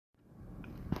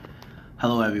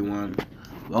Hello, everyone.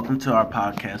 Welcome to our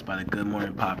podcast by the Good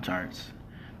Morning Pop Tarts.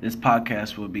 This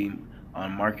podcast will be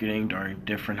on marketing during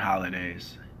different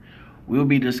holidays. We will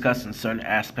be discussing certain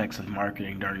aspects of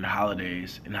marketing during the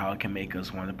holidays and how it can make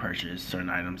us want to purchase certain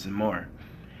items and more.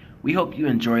 We hope you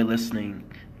enjoy listening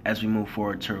as we move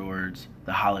forward towards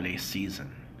the holiday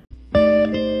season.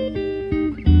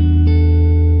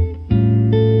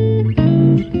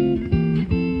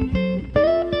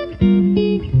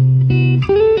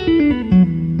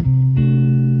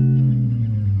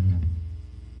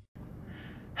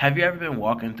 Have you ever been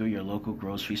walking through your local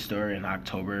grocery store in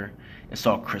October and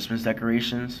saw Christmas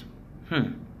decorations?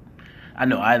 I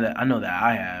know that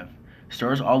I have.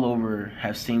 Stores all over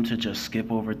have seemed to just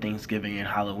skip over Thanksgiving and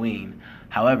Halloween.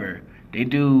 However, they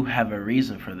do have a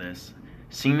reason for this.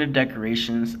 Seeing the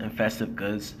decorations and festive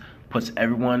goods puts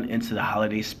everyone into the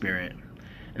holiday spirit.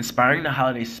 Inspiring the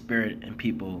holiday spirit in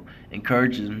people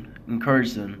encourages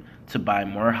them to buy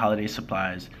more holiday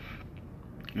supplies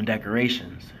and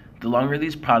decorations. The longer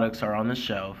these products are on the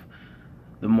shelf,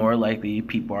 the more likely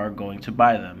people are going to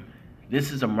buy them.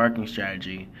 This is a marketing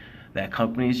strategy that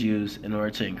companies use in order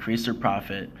to increase their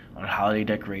profit on holiday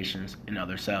decorations and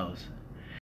other sales.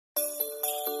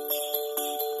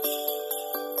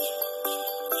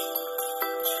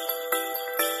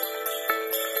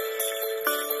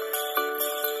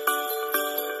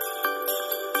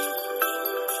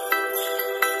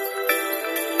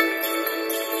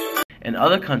 In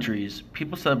other countries,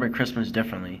 people celebrate Christmas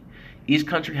differently. Each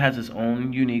country has its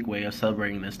own unique way of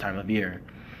celebrating this time of year.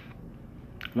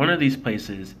 One of these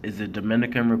places is the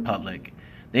Dominican Republic.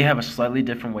 They have a slightly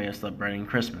different way of celebrating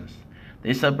Christmas.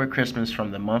 They celebrate Christmas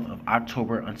from the month of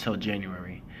October until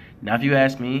January. Now, if you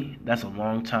ask me, that's a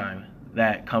long time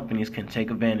that companies can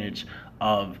take advantage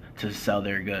of to sell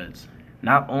their goods.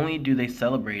 Not only do they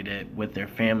celebrate it with their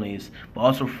families, but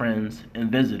also friends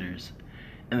and visitors.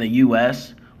 In the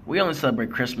U.S., we only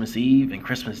celebrate Christmas Eve and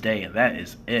Christmas Day, and that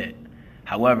is it.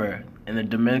 However, in the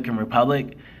Dominican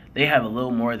Republic, they have a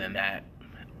little more than that.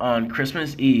 On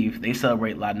Christmas Eve, they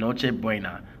celebrate La Noche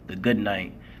Buena, the good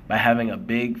night, by having a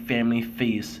big family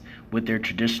feast with their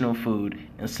traditional food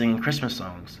and singing Christmas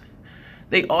songs.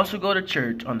 They also go to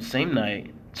church on the same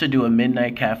night to do a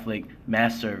midnight Catholic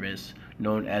mass service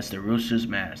known as the Rooster's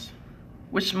Mass,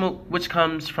 which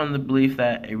comes from the belief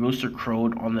that a rooster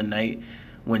crowed on the night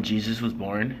when Jesus was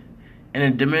born. In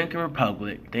the Dominican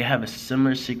Republic, they have a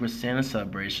similar Secret Santa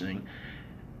celebration,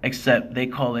 except they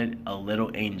call it a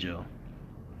little angel.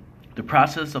 The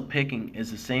process of picking is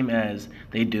the same as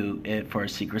they do it for a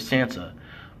Secret Santa,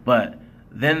 but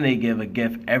then they give a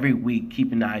gift every week,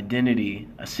 keeping the identity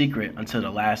a secret until the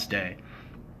last day.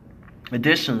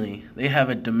 Additionally, they have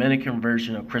a Dominican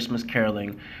version of Christmas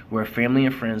caroling where family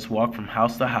and friends walk from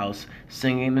house to house,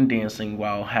 singing and dancing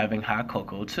while having hot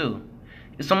cocoa too.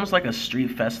 It's almost like a street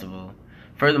festival.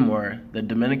 Furthermore, the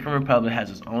Dominican Republic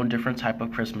has its own different type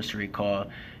of Christmas tree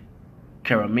called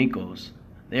caramicos.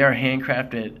 They are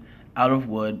handcrafted out of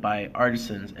wood by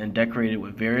artisans and decorated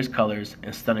with various colors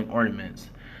and stunning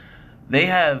ornaments. They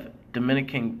have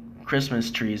Dominican Christmas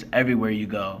trees everywhere you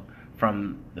go,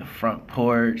 from the front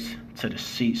porch to the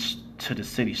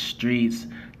city streets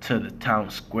to the town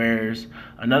squares.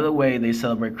 Another way they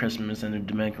celebrate Christmas in the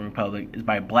Dominican Republic is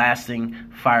by blasting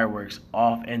fireworks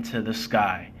off into the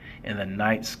sky, in the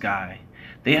night sky.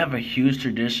 They have a huge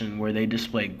tradition where they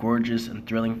display gorgeous and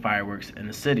thrilling fireworks in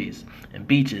the cities and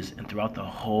beaches and throughout the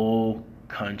whole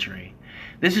country.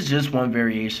 This is just one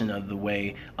variation of the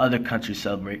way other countries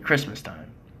celebrate Christmas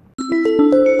time.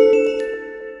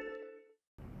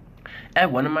 At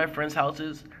one of my friend's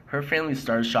houses, her family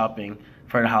started shopping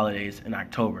for the holidays in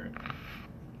October.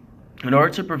 In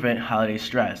order to prevent holiday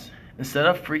stress, instead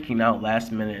of freaking out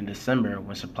last minute in December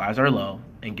when supplies are low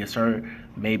and gifts are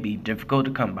maybe difficult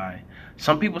to come by,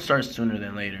 some people start sooner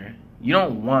than later. You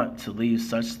don't want to leave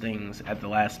such things at the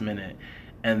last minute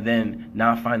and then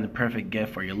not find the perfect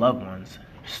gift for your loved ones.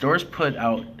 Stores put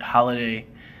out holiday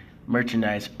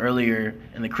merchandise earlier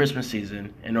in the Christmas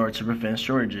season in order to prevent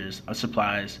shortages of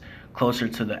supplies closer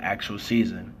to the actual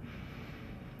season.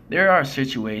 There are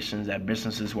situations that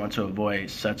businesses want to avoid,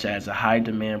 such as a high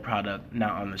demand product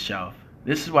not on the shelf.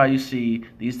 This is why you see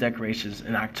these decorations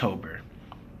in October.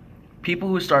 People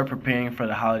who start preparing for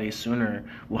the holidays sooner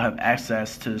will have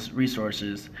access to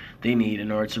resources they need in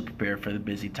order to prepare for the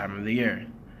busy time of the year.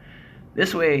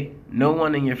 This way, no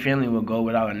one in your family will go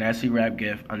without a nicely wrapped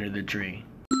gift under the tree.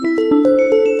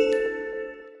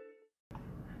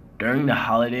 During the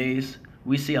holidays,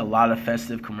 we see a lot of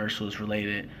festive commercials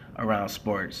related around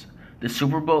sports. The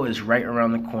Super Bowl is right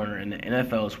around the corner and the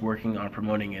NFL is working on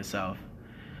promoting itself.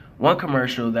 One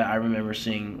commercial that I remember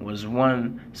seeing was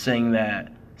one saying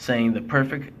the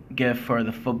perfect gift for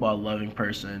the football loving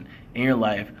person in your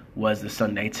life was the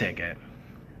Sunday ticket.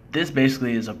 This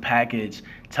basically is a package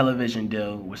television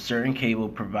deal with certain cable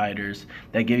providers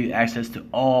that give you access to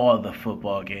all the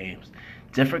football games.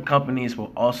 Different companies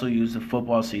will also use the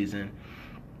football season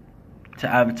to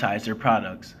advertise their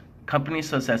products. Companies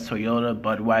such as Toyota,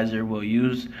 Budweiser will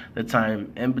use the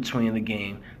time in between the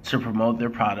game to promote their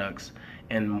products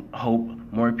and hope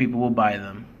more people will buy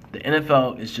them. The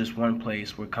NFL is just one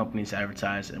place where companies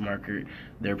advertise and market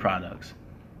their products.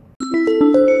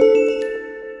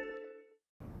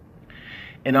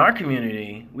 In our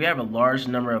community, we have a large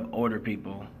number of older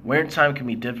people. Winter time can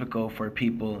be difficult for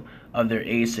people of their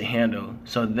age to handle,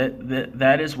 so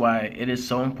that is why it is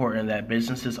so important that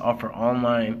businesses offer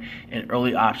online and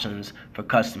early options for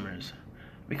customers.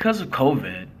 Because of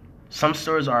COVID, some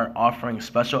stores are offering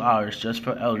special hours just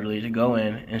for elderly to go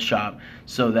in and shop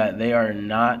so that they are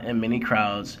not in many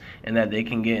crowds and that they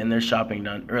can get in their shopping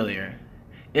done earlier.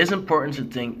 It is important to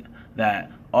think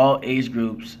that all age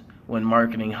groups when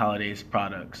marketing holidays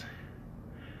products.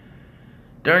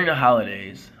 During the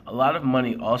holidays, a lot of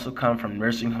money also comes from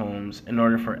nursing homes in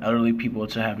order for elderly people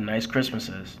to have nice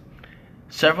Christmases.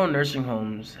 Several nursing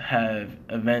homes have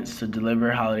events to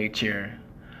deliver holiday cheer.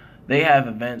 They have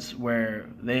events where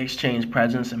they exchange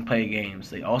presents and play games.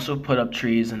 They also put up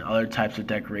trees and other types of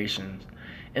decorations.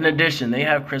 In addition, they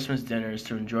have Christmas dinners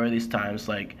to enjoy these times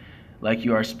like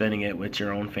you are spending it with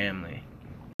your own family.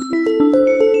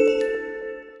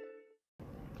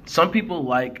 Some people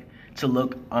like to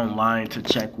look online to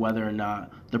check whether or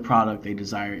not the product they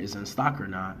desire is in stock or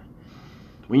not.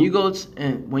 When you go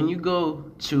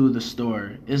to the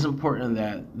store, it's important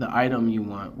that the item you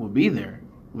want will be there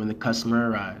when the customer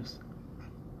arrives.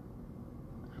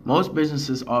 Most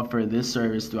businesses offer this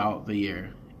service throughout the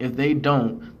year. If they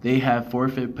don't, they have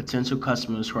forfeit potential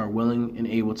customers who are willing and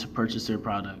able to purchase their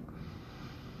product.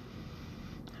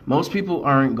 Most people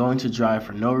aren't going to drive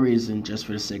for no reason just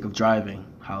for the sake of driving.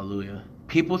 Hallelujah.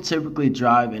 People typically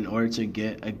drive in order to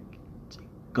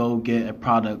go get a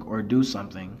product or do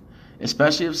something,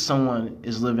 especially if someone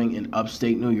is living in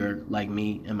upstate New York like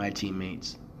me and my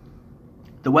teammates.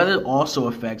 The weather also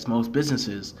affects most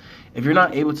businesses. If you're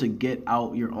not able to get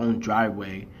out your own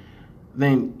driveway,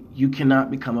 then you cannot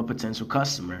become a potential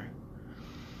customer.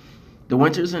 The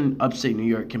winters in upstate New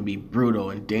York can be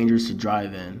brutal and dangerous to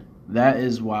drive in. That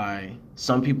is why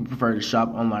some people prefer to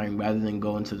shop online rather than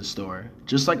go into the store.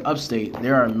 Just like upstate,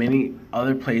 there are many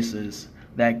other places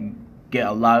that get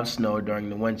a lot of snow during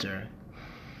the winter.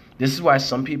 This is why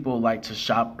some people like to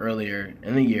shop earlier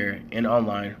in the year and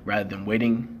online rather than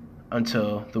waiting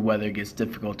until the weather gets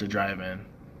difficult to drive in.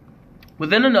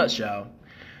 Within a nutshell,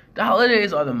 the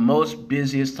holidays are the most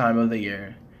busiest time of the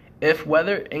year. If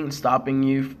weather ain't stopping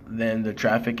you, then the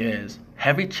traffic is.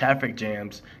 Heavy traffic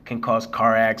jams can cause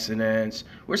car accidents,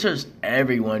 which hurts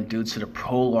everyone due to the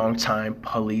prolonged time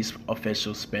police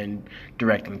officials spend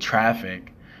directing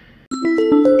traffic.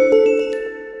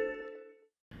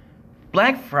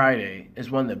 Black Friday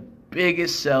is one of the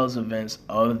biggest sales events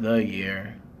of the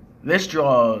year. This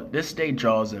day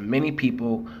draws in many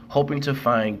people hoping to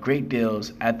find great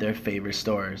deals at their favorite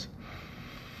stores.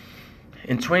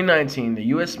 In 2019, the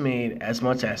U.S. made as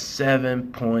much as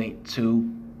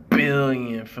 $7.2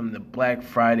 billion from the Black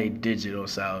Friday digital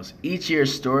sales. Each year,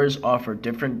 stores offer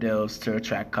different deals to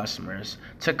attract customers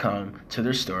to come to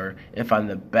their store and find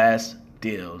the best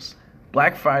deals.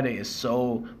 Black Friday is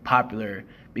so popular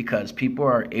because people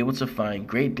are able to find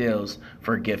great deals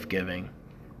for gift giving.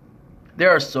 There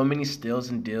are so many steals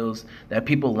and deals that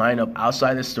people line up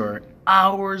outside the store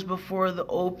hours before the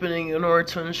opening in order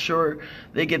to ensure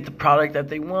they get the product that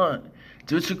they want.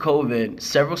 Due to COVID,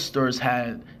 several stores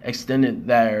had extended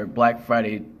their Black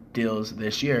Friday deals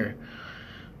this year.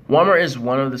 Walmart is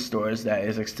one of the stores that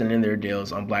is extending their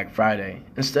deals on Black Friday.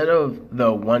 Instead of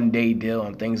the one-day deal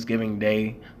on Thanksgiving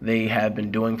Day they have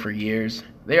been doing for years,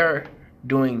 they are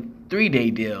doing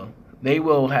 3-day deal. They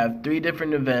will have 3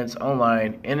 different events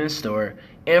online and in store,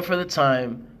 and for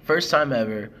the first time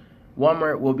ever,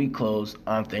 Walmart will be closed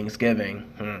on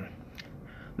Thanksgiving.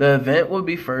 The event will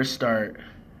be first start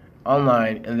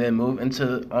online and then move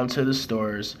onto the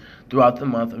stores throughout the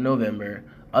month of November.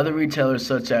 Other retailers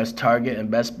such as Target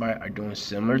and Best Buy are doing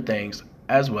similar things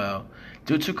as well.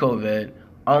 Due to COVID,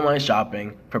 online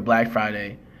shopping for Black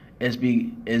Friday is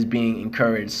being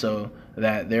encouraged so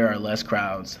that there are less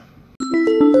crowds.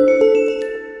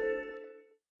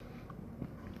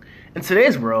 In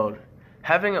today's world,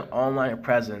 having an online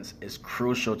presence is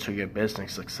crucial to your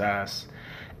business success.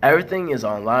 Everything is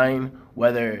online,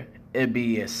 whether it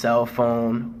be a cell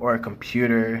phone or a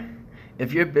computer.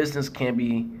 If your business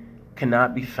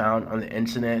cannot be found on the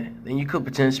internet, then you could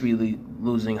potentially be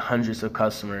losing hundreds of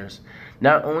customers.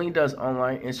 Not only does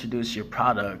online introduce your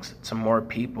products to more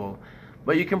people,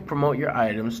 but you can promote your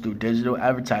items through digital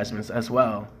advertisements as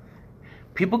well.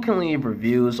 People can leave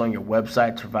reviews on your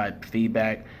website to provide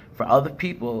feedback for other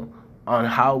people on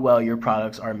how well your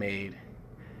products are made.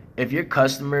 If your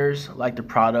customers like the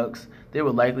products, they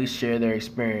will likely share their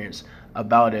experience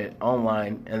about it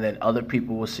online, and then other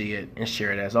people will see it and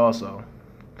share it as also.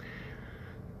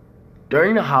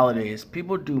 During the holidays,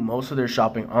 people do most of their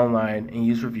shopping online and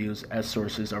use reviews as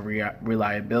sources of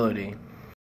reliability.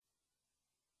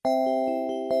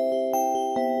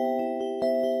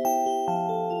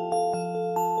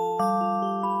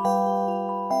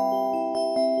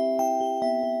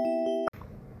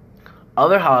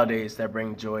 Other holidays that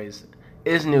bring joys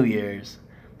is New Year's,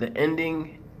 the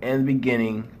ending and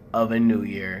beginning of a new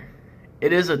year.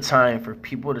 It is a time for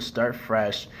people to start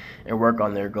fresh and work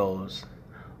on their goals.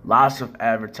 Lots of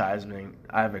advertising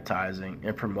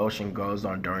and promotion goes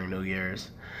on during New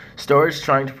Year's. Stores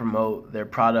trying to promote their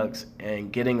products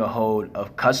and getting a hold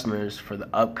of customers for the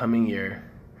upcoming year.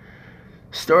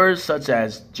 Stores such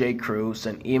as J. Crew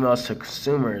send emails to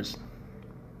consumers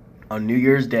on New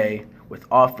Year's Day with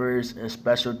offers and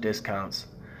special discounts.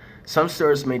 Some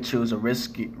stores may choose a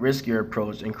riskier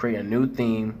approach and create a new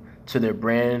theme to their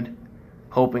brand,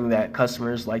 hoping that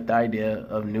customers like the idea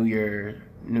of New Year,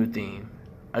 new theme.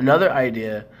 Another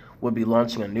idea would be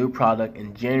launching a new product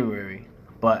in January,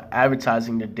 but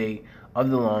advertising the date of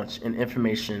the launch and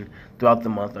information throughout the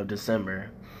month of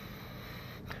December.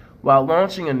 While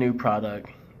launching a new product,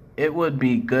 it would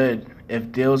be good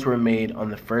if deals were made on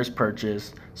the first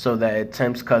purchase so that it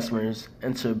tempts customers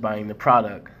into buying the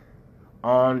product.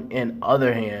 On the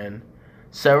other hand,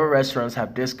 several restaurants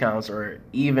have discounts or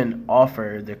even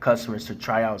offer their customers to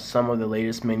try out some of the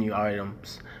latest menu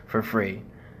items for free.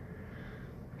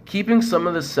 Keeping some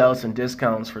of the sales and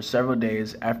discounts for several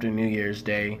days after New Year's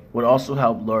Day would also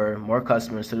help lure more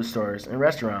customers to the stores and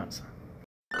restaurants.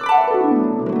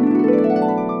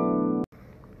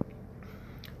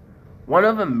 One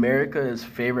of America's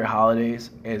favorite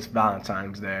holidays is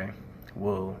Valentine's Day.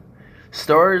 Woo.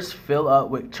 Stores fill up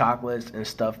with chocolates and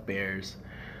stuffed bears.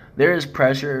 There is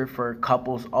pressure for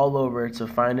couples all over to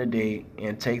find a date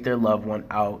and take their loved one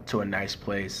out to a nice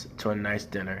place, to a nice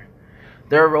dinner.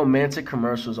 There are romantic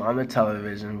commercials on the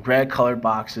television, red-colored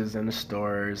boxes in the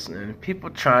stores, and people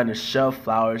trying to shove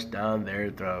flowers down their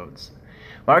throats.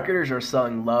 Marketers are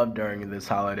selling love during this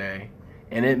holiday,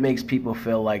 and it makes people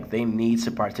feel like they need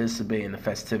to participate in the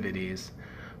festivities.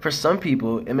 For some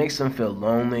people, it makes them feel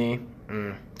lonely,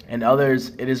 and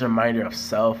others, it is a reminder of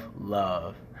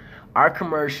self-love. Our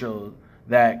commercial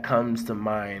that comes to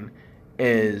mind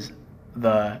is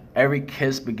the "Every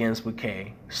Kiss Begins with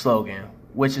K" slogan,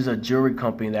 which is a jewelry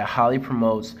company that highly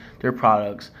promotes their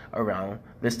products around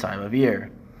this time of year.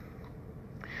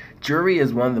 Jewelry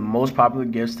is one of the most popular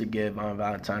gifts to give on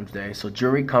Valentine's Day, so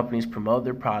jewelry companies promote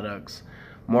their products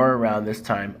more around this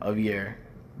time of year.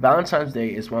 Valentine's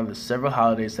Day is one of the several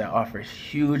holidays that offer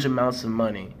huge amounts of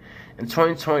money. In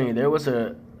 2020, there was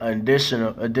an addition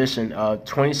of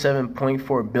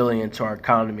 $27.4 billion to our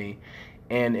economy,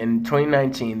 and in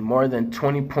 2019, more than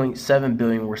 $20.7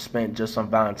 billion were spent just on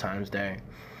Valentine's Day.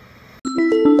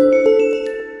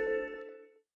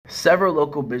 Several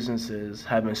local businesses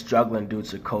have been struggling due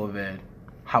to COVID.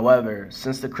 However,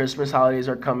 since the Christmas holidays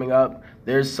are coming up,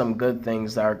 there's some good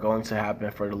things that are going to happen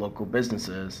for the local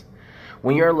businesses.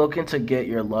 When you're looking to get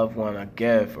your loved one a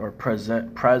gift or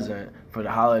present for the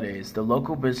holidays, the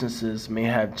local businesses may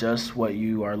have just what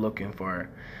you are looking for.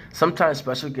 Sometimes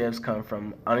special gifts come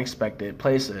from unexpected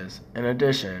places. In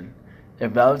addition,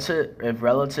 if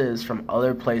relatives from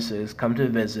other places come to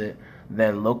visit,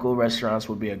 then local restaurants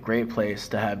will be a great place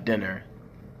to have dinner.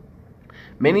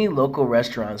 Many local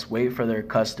restaurants wait for their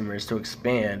customers to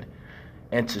expand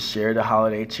and to share the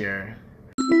holiday cheer.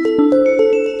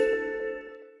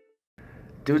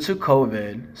 Due to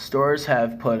COVID, stores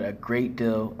have put a great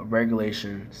deal of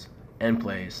regulations in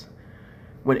place.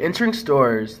 When entering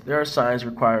stores, there are signs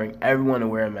requiring everyone to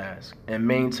wear a mask and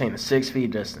maintain a 6 feet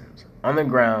distance. On the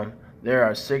ground, there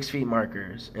are 6 feet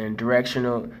markers and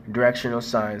directional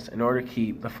signs in order to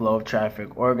keep the flow of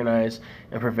traffic organized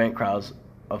and prevent crowds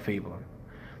of people.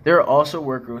 There are also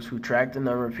workers who track the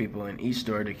number of people in each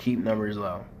store to keep numbers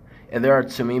low. If there are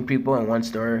too many people in one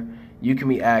store, you can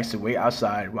be asked to wait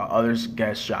outside while others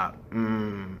guest shop.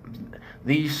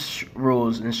 These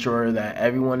rules ensure that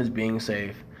everyone is being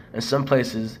safe. In some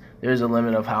places, there is a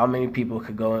limit of how many people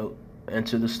could go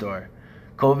into the store.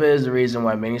 COVID is the reason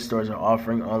why many stores are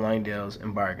offering online deals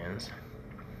and bargains.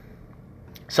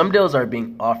 Some deals are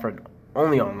being offered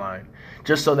only online,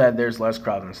 just so that there's less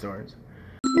crowds in stores.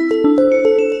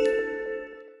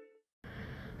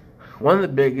 One of the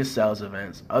biggest sales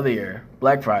events of the year,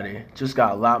 Black Friday, just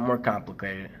got a lot more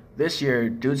complicated. This year,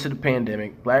 due to the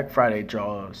pandemic, Black Friday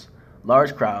draws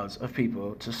large crowds of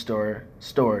people to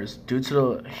stores due to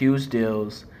the huge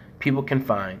deals people can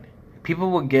find.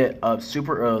 People will get up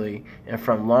super early and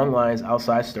from long lines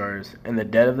outside stores in the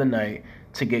dead of the night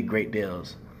to get great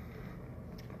deals.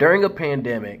 During a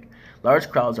pandemic, large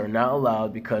crowds are not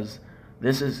allowed because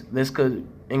this could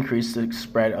increase the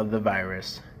spread of the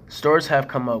virus. Stores have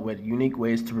come up with unique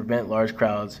ways to prevent large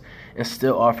crowds and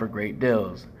still offer great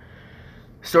deals.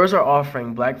 Stores are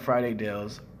offering Black Friday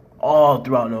deals all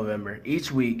throughout November.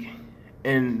 Each week,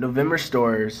 in November,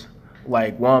 stores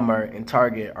like Walmart and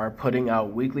Target are putting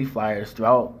out weekly flyers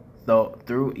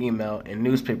through email and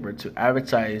newspaper to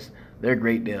advertise their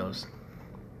great deals.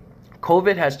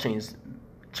 COVID has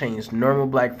changed normal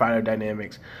Black Friday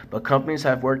dynamics, but companies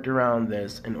have worked around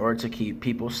this in order to keep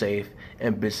people safe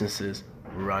and businesses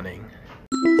running.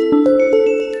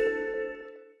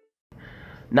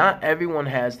 Not everyone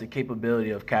has the capability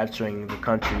of capturing the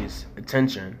country's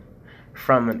attention.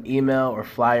 From an email or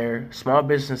flyer, small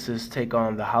businesses take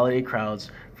on the holiday crowds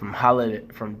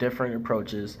from different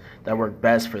approaches that work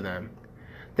best for them.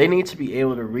 They need to be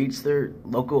able to reach their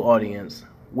local audience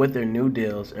with their new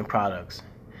deals and products.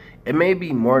 It may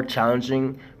be more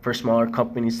challenging for smaller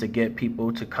companies to get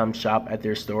people to come shop at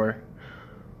their store.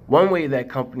 One way that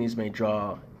companies may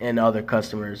draw in other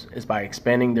customers is by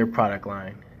expanding their product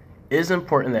line. It is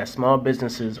important that small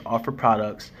businesses offer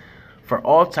products for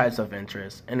all types of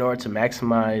interests in order to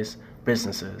maximize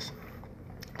businesses.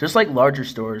 Just like larger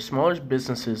stores, smaller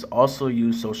businesses also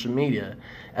use social media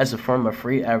as a form of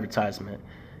free advertisement.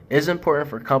 It is important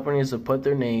for companies to put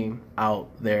their name out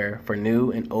there for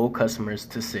new and old customers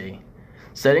to see.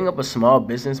 Setting up a small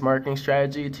business marketing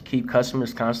strategy to keep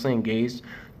customers constantly engaged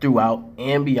throughout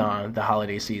and beyond the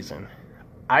holiday season.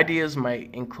 Ideas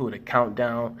might include a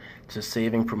countdown to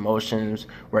saving promotions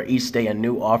where each day a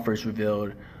new offer is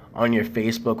revealed on your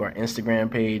Facebook or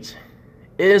Instagram page.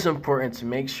 It is important to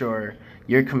make sure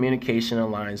your communication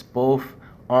aligns both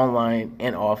online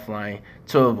and offline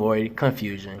to avoid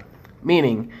confusion.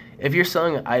 Meaning, if you're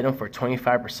selling an item for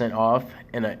 25% off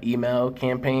in an email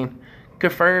campaign,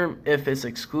 confirm if it's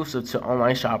exclusive to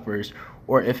online shoppers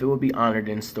or if it will be honored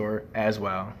in store as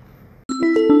well.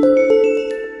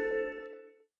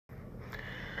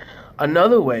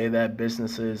 Another way that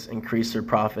businesses increase their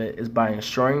profit is by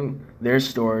ensuring their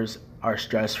stores are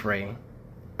stress-free.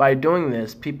 By doing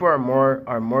this, people are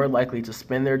more likely to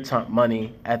spend their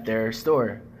money at their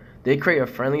store. They create a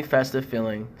friendly, festive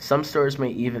feeling. Some stores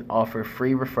may even offer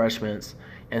free refreshments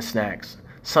and snacks.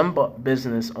 Some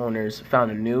business owners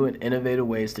found new and innovative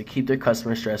ways to keep their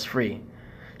customers stress-free.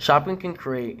 Shopping can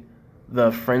create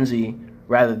the frenzy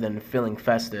rather than feeling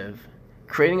festive.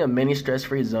 Creating a mini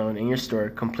stress-free zone in your store,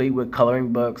 complete with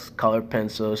coloring books, colored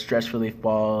pencils, stress relief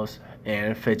balls,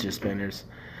 and fidget spinners.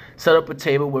 Set up a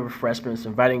table with refreshments,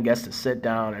 inviting guests to sit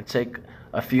down and take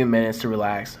a few minutes to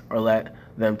relax, or let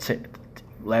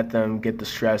them get the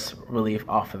stress relief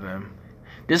off of them.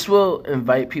 This will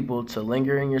invite people to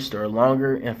linger in your store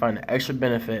longer and find the extra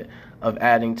benefit of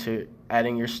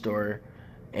adding your store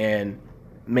and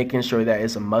making sure that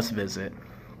it's a must visit.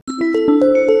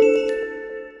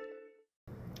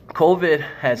 COVID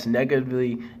has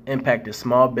negatively impacted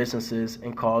small businesses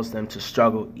and caused them to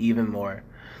struggle even more.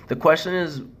 The question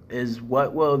is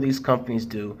what will these companies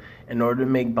do in order to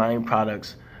make buying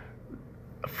products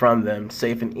from them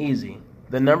safe and easy?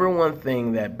 The number one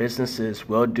thing that businesses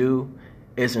will do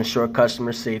is ensure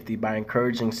customer safety by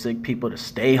encouraging sick people to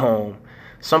stay home.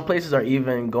 Some places are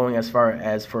even going as far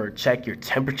as check your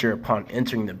temperature upon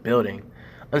entering the building.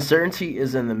 Uncertainty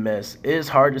is in the midst. It is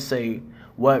hard to say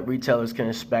what retailers can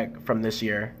expect from this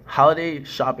year. Holiday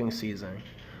shopping season.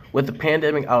 With the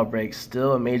pandemic outbreak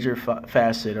still a major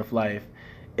facet of life,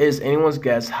 it is anyone's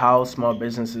guess how small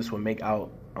businesses will make out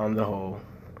on the whole.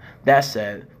 That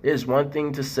said, there is one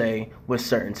thing to say with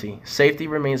certainty. Safety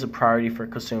remains a priority for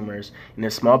consumers, and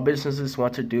if small businesses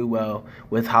want to do well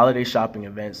with holiday shopping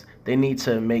events, they need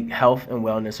to make health and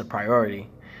wellness a priority.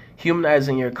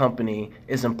 Humanizing your company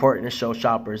is important to show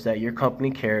shoppers that your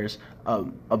company cares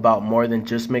about more than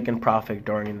just making profit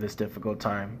during this difficult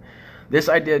time. This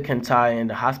idea can tie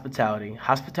into hospitality.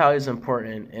 Hospitality is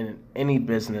important in any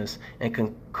business and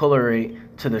can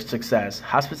correlate to the success.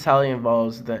 Hospitality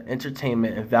involves the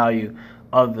entertainment and value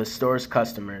of the store's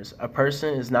customers. A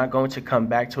person is not going to come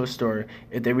back to a store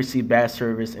if they receive bad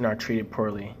service and are treated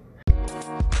poorly.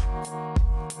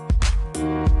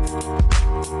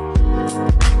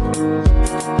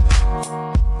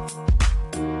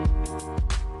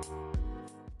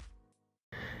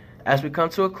 As we come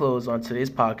to a close on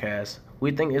today's podcast, we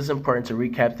think it's important to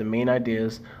recap the main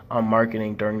ideas on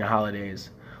marketing during the holidays.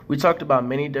 We talked about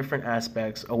many different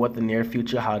aspects of what the near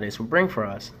future holidays will bring for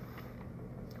us.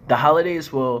 The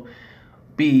holidays will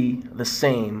be the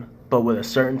same, but with a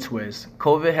certain twist.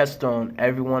 COVID has thrown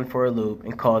everyone for a loop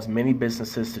and caused many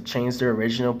businesses to change their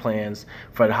original plans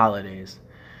for the holidays.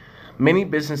 Many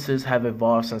businesses have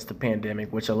evolved since the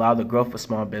pandemic, which allowed the growth of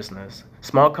small business.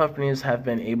 Small companies have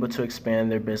been able to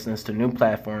expand their business to new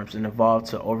platforms and evolve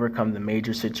to overcome the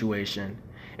major situation.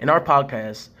 In our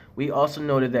podcast, we also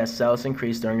noted that sales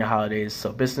increased during the holidays,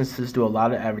 so businesses do a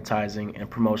lot of advertising and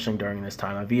promotion during this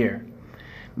time of year.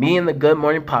 Me and the Good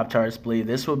Morning Pop-Tarts believe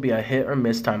this will be a hit or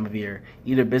miss time of year.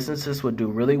 Either businesses will do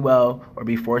really well or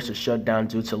be forced to shut down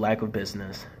due to lack of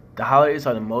business. The holidays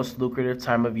are the most lucrative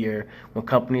time of year when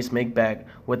companies make back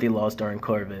what they lost during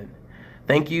COVID.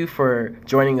 Thank you for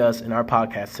joining us in our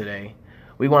podcast today.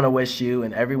 We want to wish you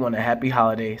and everyone a happy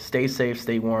holiday. Stay safe,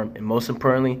 stay warm, and most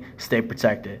importantly, stay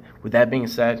protected. With that being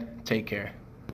said, take care.